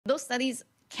Those studies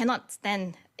cannot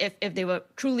stand if they were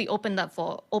truly opened up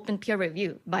for open peer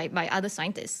review by other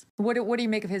scientists. What do you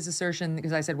make of his assertion?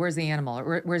 Because I said, "Where's the animal?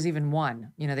 Where's even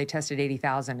one?" You know, they tested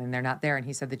 80,000 and they're not there. And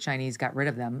he said the Chinese got rid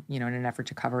of them, you know, in an effort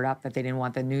to cover it up. That they didn't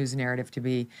want the news narrative to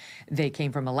be they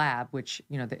came from a lab, which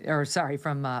you know,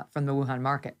 from the Wuhan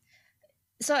market.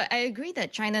 So I agree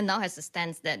that China now has a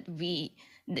stance that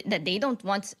that they don't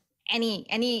want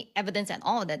any evidence at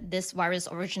all that this virus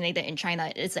originated in China.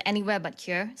 It's an anywhere but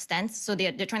cure stance. So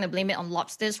they're trying to blame it on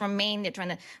lobsters from Maine. They're trying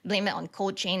to blame it on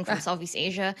cold chain from Southeast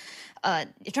Asia. They're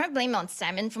trying to blame it on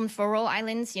salmon from Faroe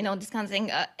Islands. You know, this kind of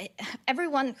thing.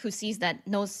 Everyone who sees that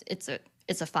knows it's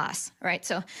a farce, right?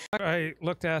 So I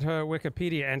looked at her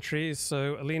Wikipedia entries.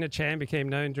 So Alina Chan became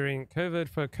known during COVID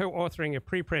for co-authoring a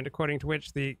preprint according to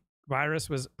which the virus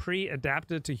was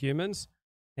pre-adapted to humans,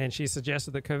 and she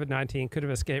suggested that COVID-19 could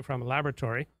have escaped from a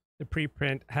laboratory. The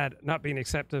preprint had not been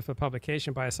accepted for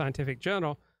publication by a scientific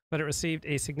journal, but it received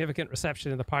a significant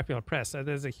reception in the popular press. So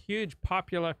there's a huge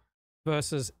popular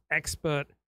versus expert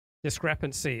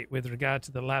discrepancy with regard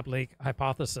to the lab leak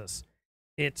hypothesis.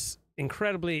 It's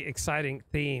incredibly exciting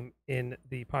theme in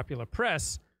the popular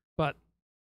press, but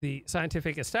the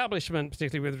scientific establishment,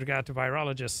 particularly with regard to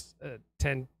virologists,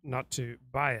 tend not to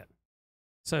buy it.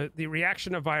 So the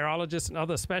reaction of virologists and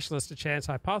other specialists to Chan's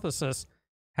hypothesis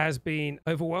has been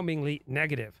overwhelmingly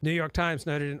negative. New York Times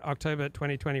noted in October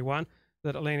 2021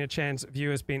 that Alina Chan's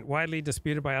view has been widely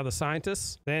disputed by other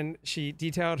scientists. Then she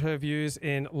detailed her views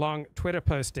in long Twitter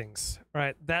postings.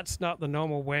 Right? That's not the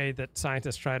normal way that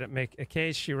scientists try to make a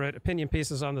case. She wrote opinion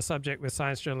pieces on the subject with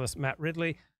science journalist Matt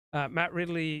Ridley. Matt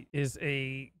Ridley is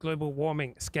a global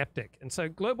warming skeptic. And so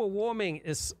global warming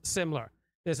is similar.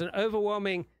 There's an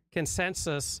overwhelming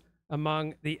consensus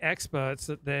among the experts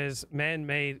that there's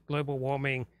man-made global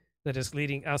warming that is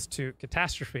leading us to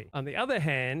catastrophe. On the other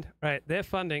hand, right, their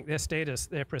funding, their status,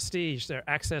 their prestige, their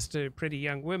access to pretty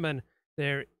young women,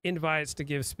 their invites to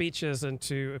give speeches and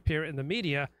to appear in the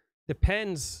media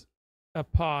depends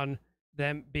upon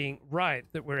them being right,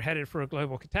 that we're headed for a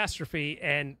global catastrophe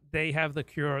and they have the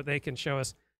cure. They can show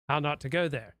us how not to go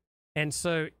there. And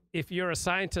so if you're a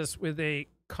scientist with a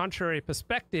contrary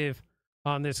perspective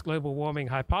on this global warming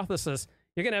hypothesis,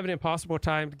 you're going to have an impossible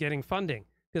time getting funding,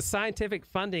 because scientific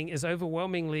funding is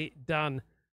overwhelmingly done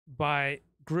by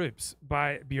groups,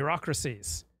 by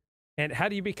bureaucracies. And how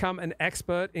do you become an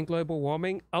expert in global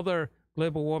warming? Other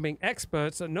global warming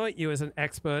experts anoint you as an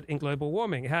expert in global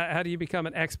warming. How do you become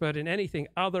an expert in anything?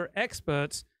 Other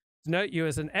experts note you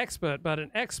as an expert, but an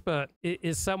expert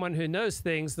is someone who knows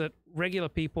things that regular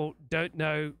people don't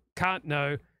know, can't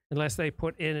know, unless they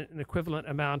put in an equivalent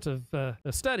amount of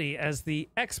study as the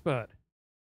expert.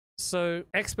 So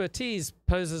expertise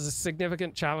poses a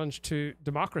significant challenge to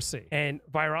democracy, and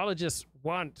virologists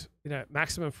want, you know,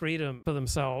 maximum freedom for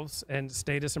themselves and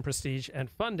status and prestige and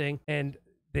funding, and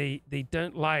they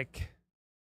don't like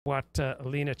what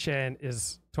Alina Chan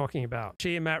is talking about.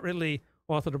 She and Matt Ridley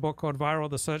authored a book called Viral: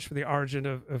 The Search for the Origin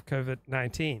of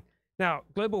COVID-19. Now,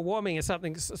 global warming is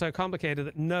something so complicated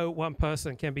that no one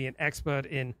person can be an expert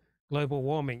in global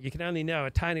warming. You can only know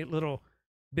a tiny little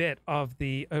bit of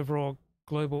the overall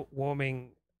global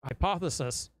warming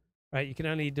hypothesis, right? You can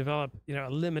only develop, you know, a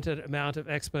limited amount of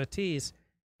expertise.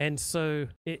 And so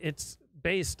it's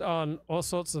based on all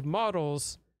sorts of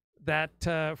models that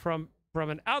from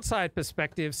an outside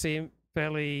perspective seem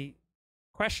fairly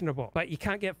questionable. But you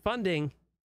can't get funding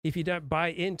if you don't buy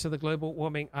into the global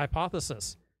warming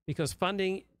hypothesis, because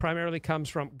funding primarily comes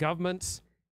from governments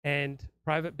and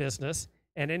private business,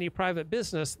 and any private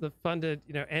business that funded,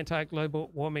 you know, anti-global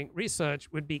warming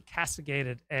research would be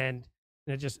castigated and,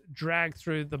 you know, just dragged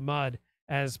through the mud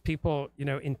as people, you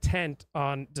know, intent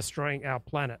on destroying our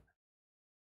planet.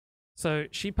 So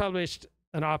she published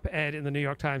an op-ed in the New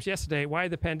York Times yesterday, why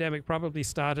the pandemic probably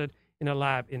started in a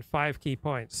lab, in 5 key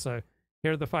points. So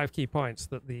here are the 5 key points: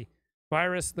 that the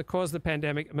virus that caused the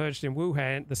pandemic emerged in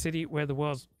Wuhan, the city where the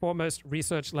world's foremost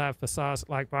research lab for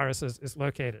SARS-like viruses is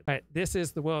located. Right, this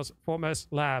is the world's foremost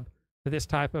lab for this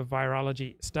type of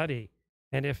virology study.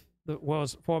 And if the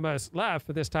world's foremost lab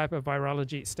for this type of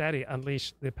virology study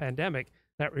unleashed the pandemic,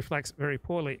 that reflects very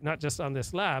poorly, not just on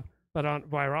this lab, but on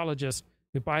virologists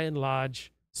who, by and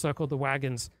large, circled the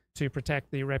wagons to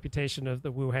protect the reputation of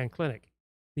the Wuhan clinic.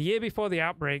 The year before the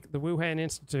outbreak, the Wuhan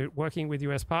Institute, working with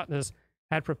U.S. partners,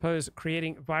 had proposed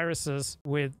creating viruses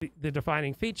with the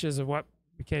defining features of what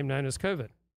became known as COVID.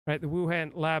 Right? The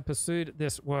Wuhan lab pursued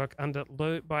this work under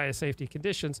low biosafety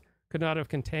conditions, could not have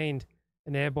contained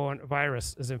an airborne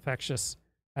virus as infectious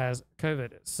as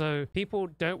COVID. So people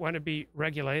don't want to be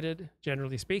regulated,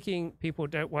 generally speaking. People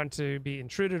don't want to be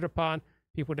intruded upon.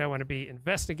 People don't want to be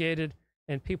investigated.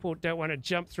 and people don't want to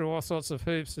jump through all sorts of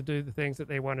hoops to do the things that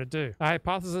they want to do. The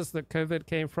hypothesis that COVID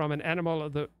came from an animal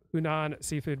at the Hunan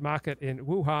seafood market in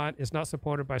Wuhan is not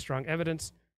supported by strong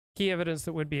evidence. Key evidence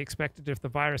that would be expected if the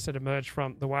virus had emerged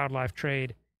from the wildlife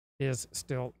trade is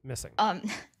still missing.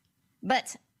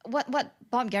 But what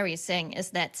Bob Gary is saying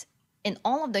is that in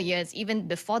all of the years, even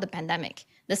before the pandemic,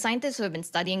 the scientists who have been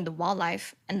studying the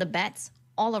wildlife and the bats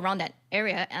all around that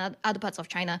area and other parts of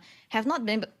China have not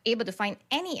been able to find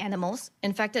any animals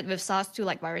infected with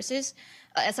SARS-2-like viruses,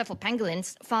 except for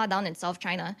pangolins far down in South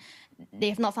China. They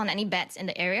have not found any bats in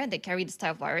the area that carry this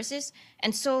type of viruses.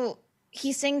 And so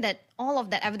he's saying that all of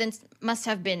that evidence must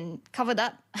have been covered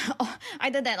up.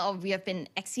 Either that or we have been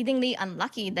exceedingly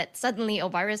unlucky that suddenly a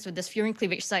virus with this furin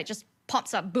cleavage site just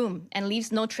pops up, boom, and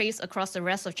leaves no trace across the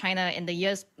rest of China in the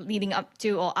years leading up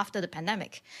to or after the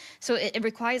pandemic. So it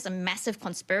requires a massive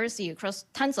conspiracy across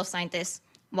tons of scientists,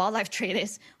 wildlife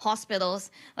traders,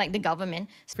 hospitals, like the government.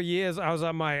 For years, I was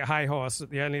on my high horse that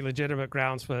the only legitimate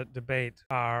grounds for debate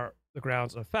are the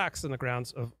grounds of facts and the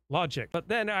grounds of logic. But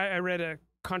then I read a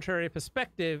contrary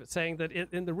perspective saying that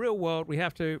in the real world, we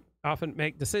have to often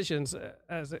make decisions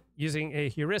as using a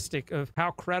heuristic of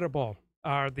how credible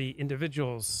are the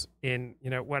individuals in,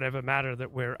 whatever matter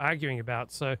that we're arguing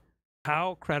about. So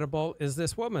how credible is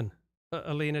this woman,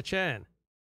 Alina Chan?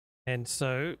 And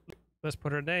so let's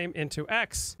put her name into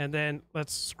X, and then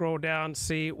let's scroll down,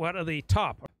 see what are the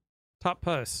top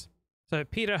posts. So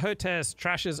Peter Hotez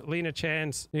trashes Alina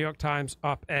Chan's New York Times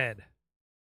op-ed.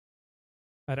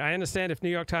 But I understand if New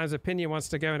York Times Opinion wants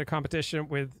to go into competition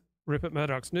with Rupert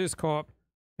Murdoch's News Corp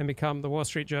and become the Wall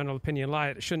Street Journal Opinion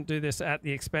Light, it shouldn't do this at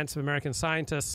the expense of American scientists